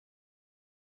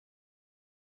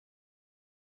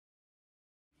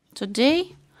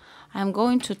Today, I'm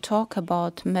going to talk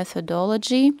about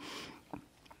methodology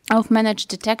of managed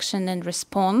detection and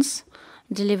response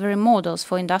delivery models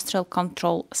for industrial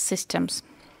control systems.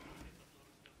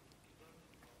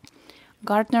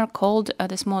 Gartner called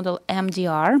this model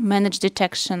MDR, Managed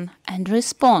Detection and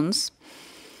Response.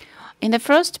 In the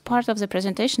first part of the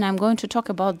presentation, I'm going to talk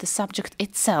about the subject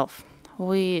itself.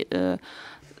 We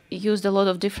used a lot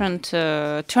of different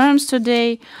terms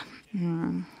today.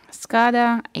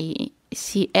 SCADA,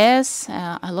 ICS,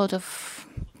 a lot of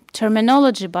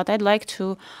terminology, but I'd like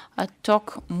to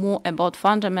talk more about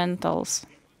fundamentals.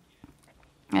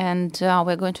 And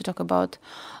we're going to talk about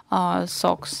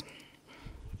SOCs.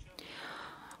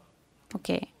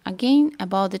 Okay, again,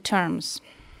 about the terms.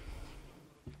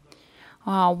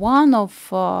 One of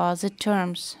the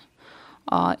terms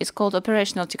is called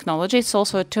operational technology. It's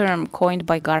also a term coined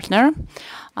by Gartner.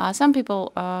 Some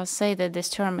people say that this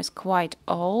term is quite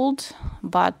old,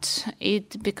 but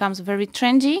it becomes very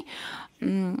trendy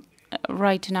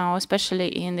right now, especially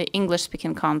in the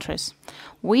English-speaking countries.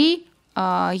 We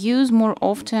use more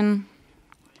often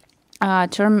the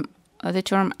term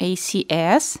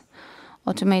ICS,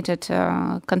 Automated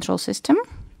Control System.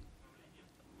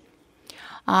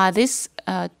 This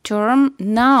term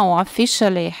now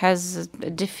officially has a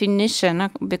definition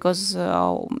because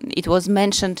it was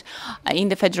mentioned in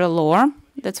the federal law.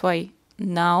 That's why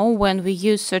now when we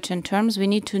use certain terms, we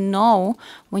need to know,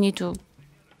 we need to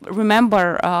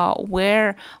remember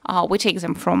where we take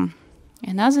them from.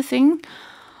 Another thing,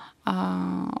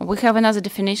 we have another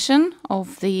definition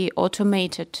of the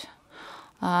automated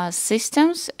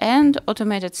systems, and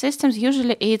automated systems,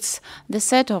 usually it's the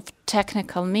set of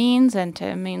technical means and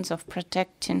means of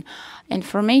protecting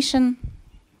information.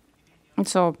 And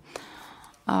so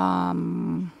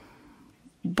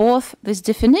both these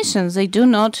definitions, they do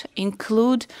not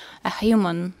include a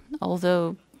human,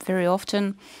 although very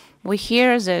often we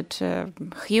hear that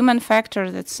human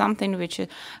factor, that's something which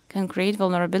can create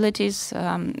vulnerabilities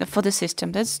for the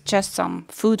system. That's just some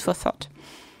food for thought.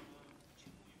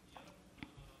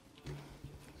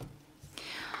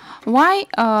 Why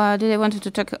did I want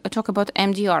to talk about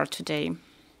MDR today?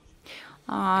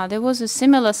 There was a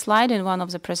similar slide in one of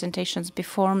the presentations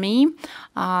before me.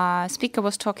 Speaker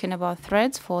was talking about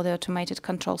threats for the automated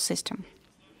control system.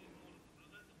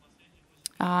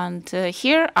 And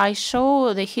here I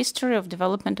show the history of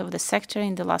development of the sector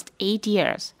in the last 8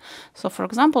 years. So, for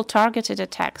example, targeted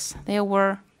attacks. There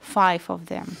were 5 of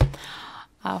them,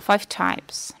 5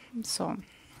 types. So.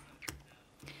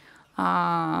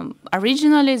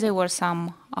 Originally, there were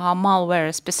some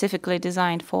malware specifically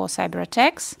designed for cyber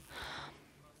attacks,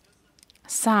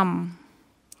 some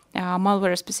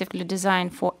malware specifically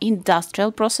designed for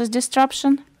industrial process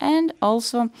disruption, and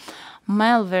also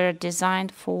malware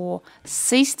designed for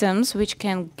systems which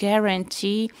can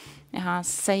guarantee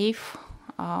safe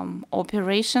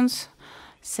operations,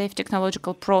 safe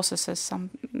technological processes.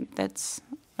 That's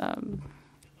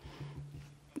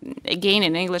again,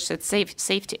 in English, it's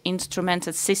Safety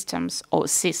Instrumented Systems, or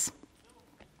SIS.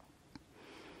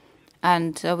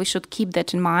 And we should keep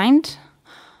that in mind.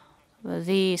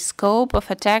 The scope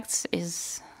of attacks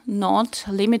is not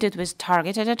limited with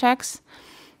targeted attacks.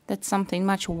 That's something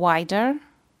much wider.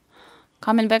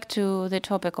 Coming back to the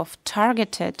topic of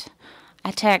targeted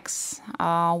attacks,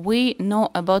 we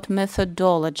know about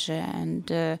methodology, and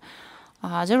there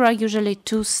are usually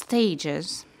 2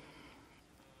 stages.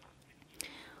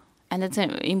 And it's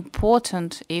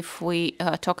important if we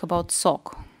talk about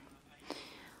SOC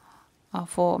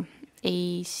for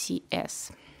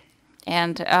ICS.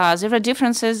 And there are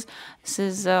differences. This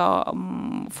is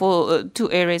for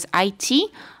 2 areas, IT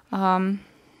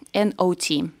and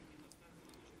OT.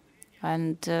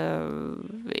 And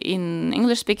in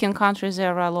English-speaking countries,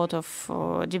 there are a lot of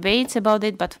debates about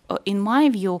it. But in my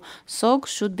view, SOC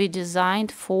should be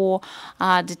designed for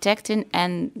detecting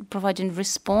and providing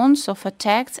response of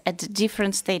attacks at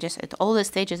different stages, at all the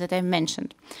stages that I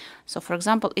mentioned. So, for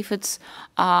example, if it's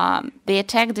the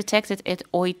attack detected at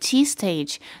OT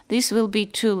stage, this will be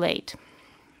too late.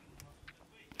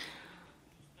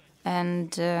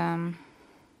 And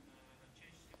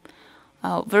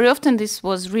very often this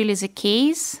was really the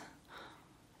case,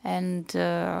 and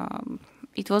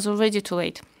it was already too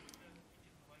late.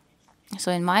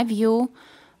 So in my view,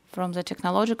 from the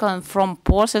technological and from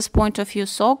process point of view,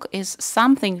 SOC is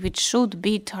something which should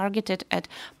be targeted at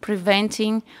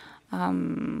preventing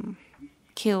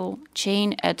kill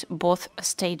chain at both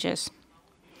stages.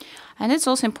 And it's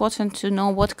also important to know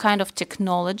what kind of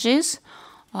technologies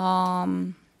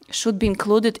should be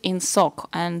included in SOC,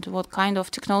 and what kind of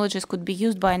technologies could be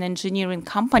used by an engineering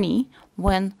company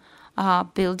when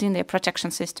building their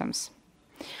protection systems.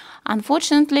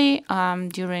 Unfortunately,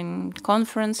 during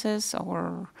conferences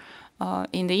or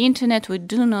in the internet, we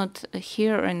do not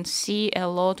hear and see a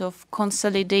lot of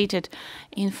consolidated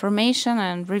information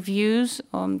and reviews,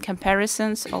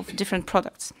 comparisons of different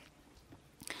products.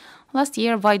 Last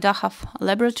year, Vaidahav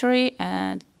Laboratory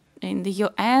in the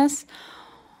US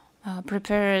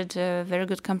prepared a very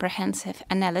good comprehensive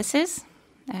analysis.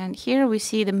 And here we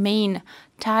see the main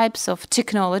types of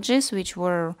technologies which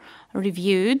were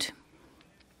reviewed.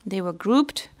 They were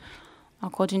grouped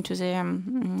according to their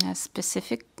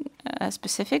specifics,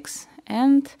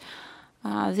 and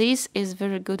this is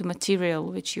very good material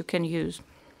which you can use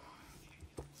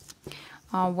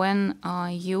when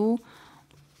you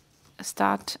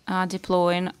start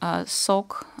deploying a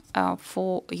SOC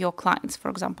for your clients, for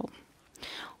example.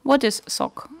 What is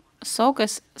SOC? SOC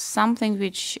is something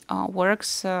which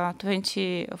works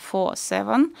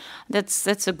 24/7.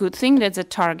 That's a good thing. That's a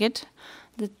target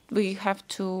that we have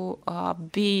to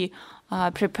be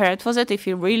prepared for that if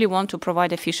you really want to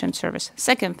provide efficient service.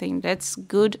 Second thing, that's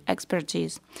good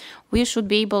expertise. We should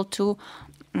be able to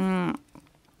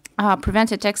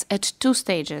prevent attacks at 2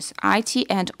 stages, IT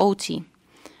and OT.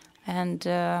 And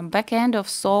back end of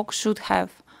SOC should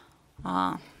have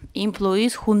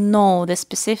employees who know the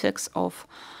specifics of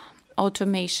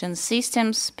automation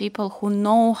systems, people who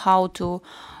know how to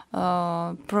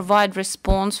provide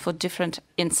response for different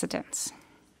incidents.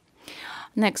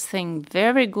 Next thing,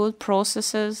 very good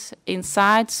processes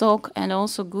inside SOC and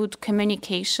also good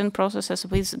communication processes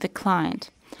with the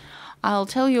client. I'll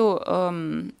tell you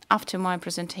after my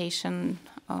presentation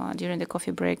during the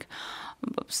coffee break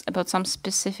about some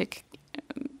specific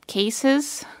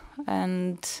cases,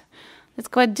 and it's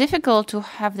quite difficult to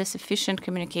have this efficient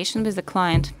communication with the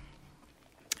client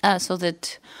so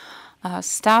that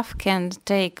staff can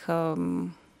take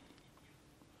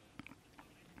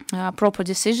proper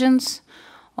decisions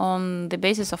on the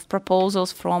basis of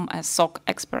proposals from a SOC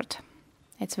expert.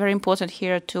 It's very important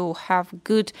here to have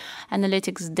good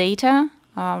analytics data,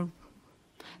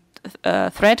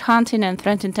 threat hunting and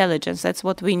threat intelligence. That's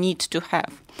what we need to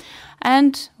have.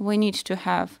 And we need to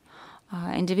have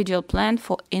individual plan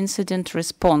for incident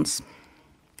response.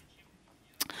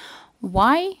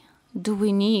 Why do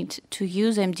we need to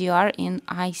use MDR in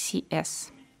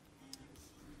ICS?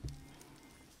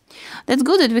 That's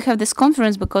good that we have this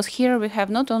conference, because here we have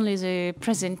not only the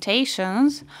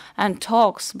presentations and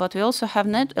talks, but we also have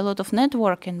a lot of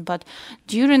networking. But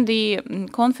during the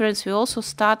conference, we also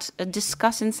start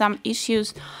discussing some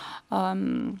issues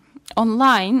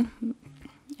online.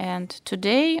 And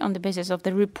today, on the basis of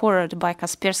the report by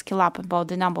Kaspersky Lab about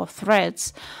the number of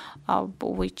threats,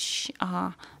 which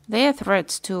are their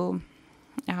threats to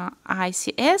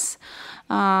ICS,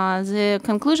 the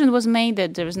conclusion was made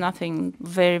that there is nothing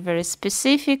very, very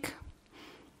specific,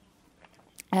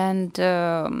 and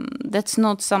that's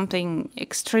not something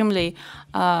extremely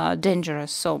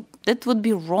dangerous. So that would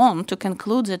be wrong to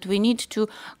conclude that we need to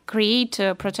create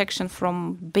protection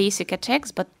from basic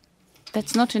attacks, but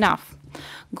that's not enough.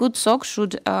 Good SOC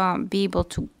should be able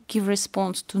to give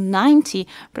response to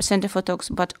 90% of attacks,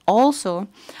 but also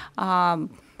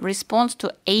response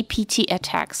to APT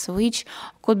attacks, which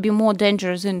could be more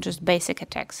dangerous than just basic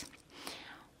attacks.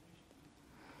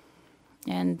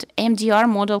 And MDR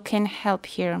model can help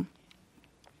here.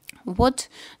 What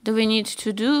do we need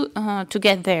to do to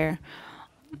get there?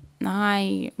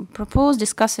 I propose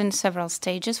discussing several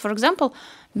stages. For example,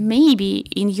 maybe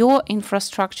in your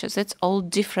infrastructures, it's all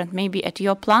different. Maybe at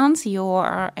your plants, you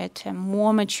are at a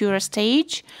more mature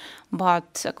stage,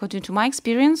 but according to my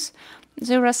experience,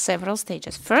 there are several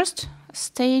stages. First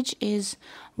stage is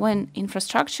when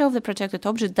infrastructure of the protected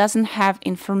object doesn't have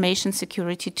information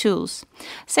security tools.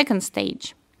 Second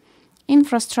stage,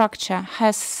 infrastructure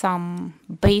has some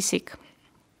basic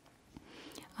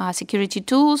security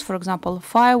tools, for example,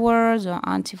 firewalls or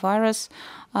antivirus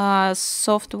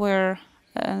software.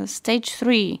 Stage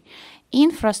 3,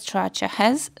 infrastructure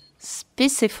has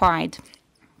specified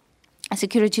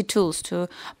security tools to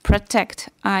protect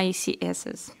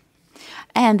ICSs.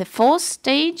 And the fourth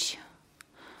stage,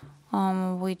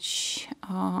 which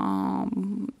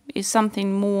is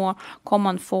something more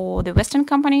common for the Western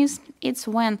companies, it's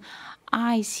when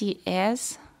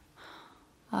ICS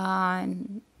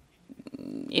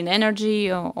in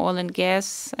energy or oil and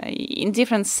gas, in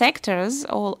different sectors,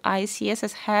 all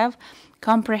ICSs have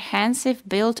comprehensive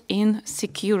built-in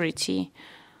security,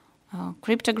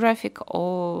 cryptographic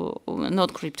or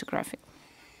not cryptographic.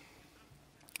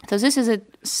 So this is a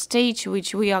stage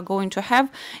which we are going to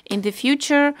have in the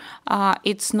future.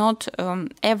 It's not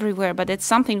everywhere, but it's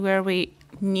something where we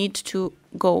need to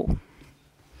go.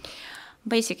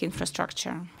 Basic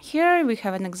infrastructure. Here we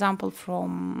have an example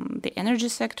from the energy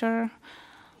sector,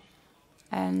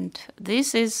 and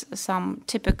this is some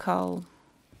typical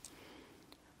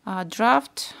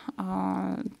draft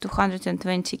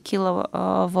 220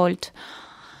 kilovolt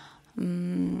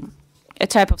a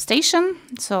type of station.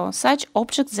 So such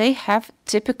objects, they have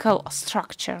typical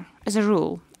structure as a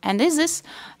rule, and in this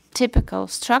typical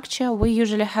structure we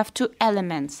usually have two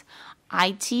elements: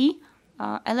 IT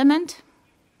element.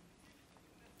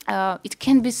 It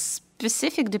can be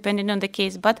specific depending on the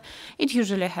case, but it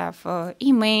usually have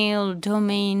email,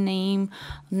 domain name,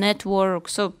 network,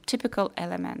 so typical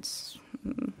elements.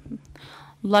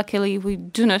 Luckily, we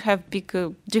do not have big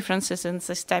differences in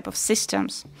this type of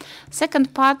systems.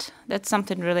 Second part, that's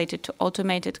something related to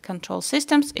automated control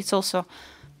systems. It's also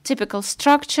typical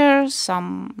structure,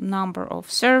 some number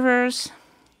of servers,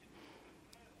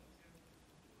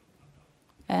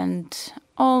 and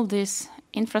all this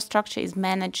infrastructure is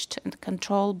managed and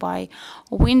controlled by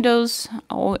Windows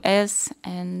OS,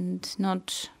 and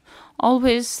not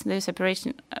always these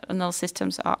operational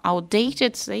systems are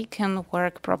outdated, so they can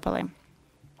work properly.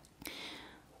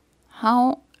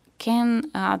 How can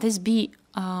this be?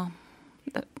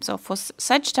 So for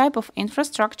such type of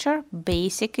infrastructure,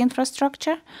 basic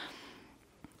infrastructure,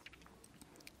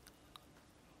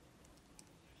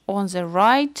 on the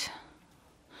right,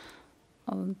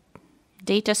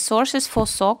 data sources for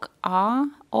SOC are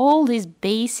all these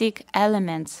basic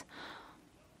elements: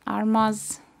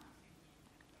 ARMAs,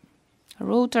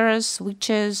 routers,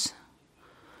 switches,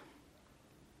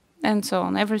 and so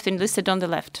on, everything listed on the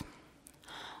left.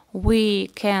 We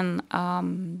can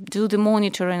do the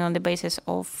monitoring on the basis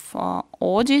of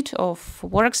audit of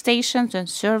workstations and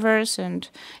servers, and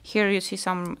here you see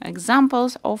some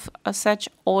examples of such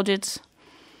audits.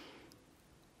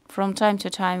 From time to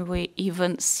time we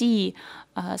even see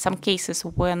some cases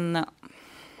when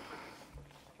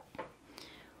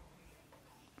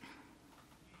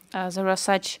there are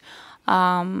such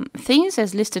things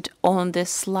as listed on this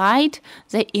slide.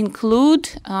 They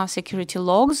include security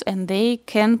logs, and they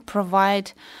can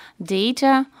provide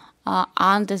data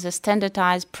under the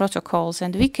standardized protocols,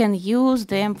 and we can use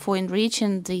them for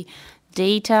enriching the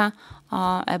data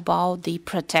about the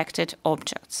protected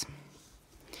objects.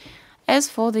 As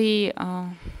for the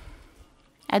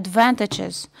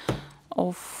advantages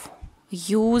of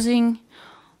using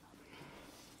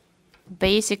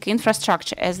basic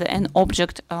infrastructure as an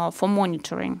object for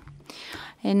monitoring,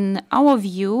 in our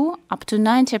view, up to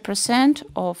 90%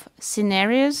 of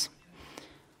scenarios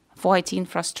for IT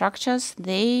infrastructures,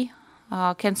 they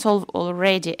can solve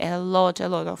already a lot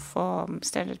of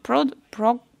standard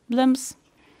problems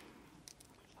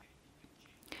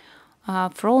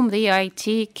from the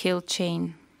IT kill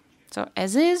chain. So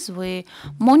as is, we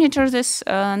monitor this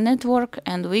network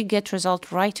and we get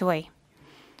result right away.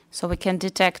 So we can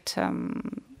detect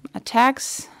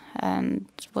attacks and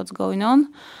what's going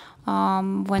on.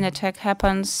 When attack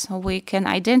happens, we can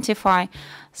identify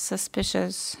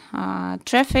suspicious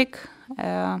traffic.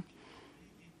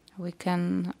 We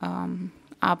can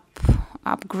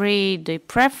upgrade the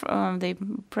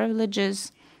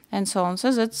privileges and so on.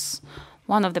 So that's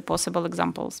one of the possible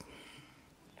examples.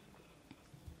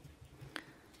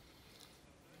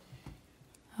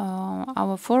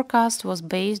 Our forecast was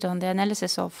based on the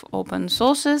analysis of open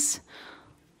sources.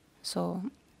 So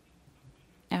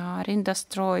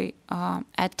Rindstroy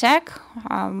attack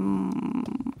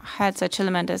had such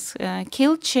element as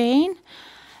kill chain,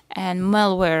 and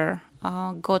malware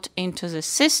got into the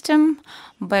system.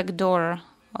 Backdoor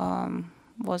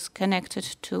was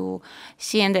connected to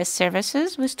CNS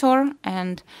services we store,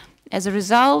 and as a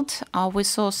result we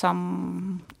saw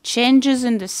some changes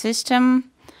in the system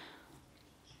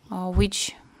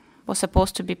which was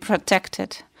supposed to be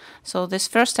protected. So this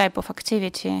first type of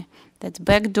activity, that's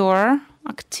backdoor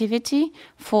activity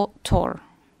for Tor.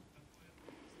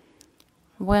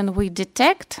 When we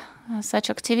detect such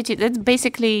activity, that's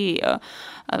basically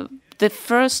the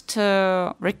first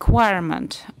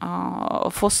requirement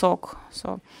for SOC.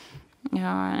 So,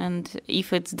 and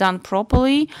if it's done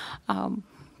properly,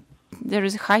 there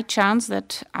is a high chance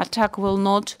that attack will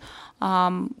not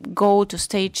go to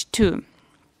stage 2.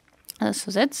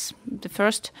 So that's the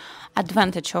first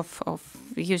advantage of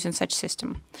using such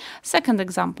system. Second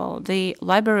example, the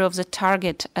library of the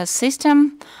target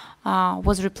system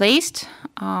was replaced,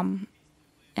 and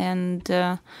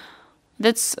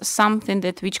that's something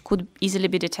that which could easily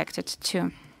be detected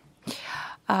too.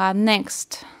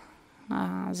 Next,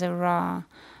 there are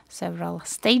several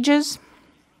stages.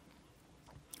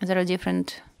 There are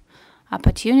different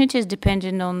opportunities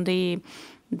depending on the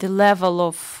level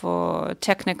of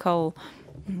technical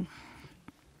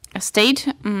state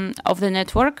of the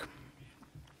network.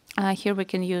 Here we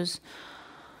can use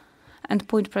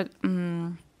endpoint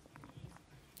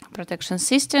protection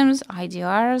systems,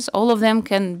 IDRs. All of them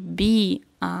can be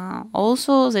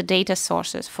also the data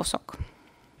sources for SOC.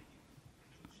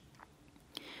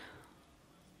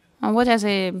 And what are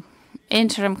the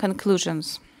interim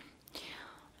conclusions?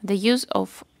 The use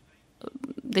of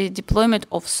the deployment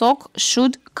of SOC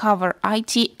should cover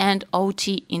IT and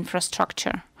OT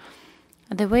infrastructure.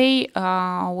 The way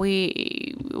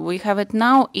we have it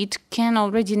now, it can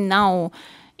already now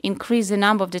increase the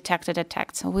number of detected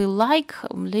attacks. We like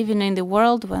living in the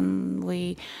world when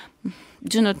we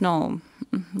do not know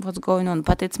what's going on,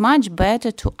 but it's much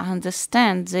better to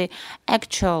understand the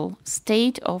actual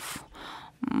state of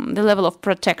the level of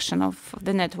protection of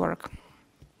the network.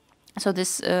 So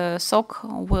this SOC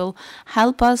will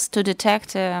help us to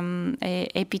detect a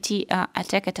APT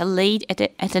attack at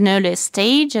an earlier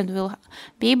stage, and will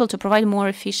be able to provide more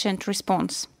efficient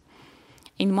response.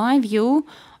 In my view,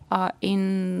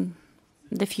 in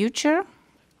the future,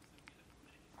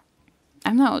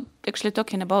 I'm now actually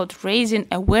talking about raising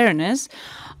awareness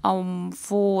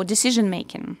for decision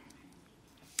making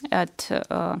at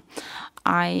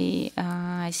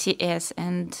ICS,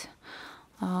 and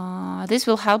this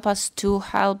will help us to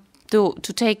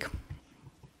take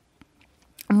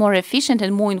more efficient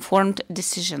and more informed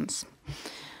decisions.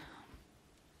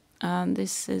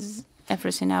 This is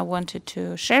everything I wanted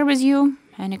to share with you.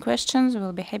 Any questions,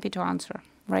 we'll be happy to answer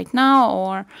right now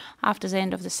or after the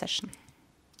end of the session.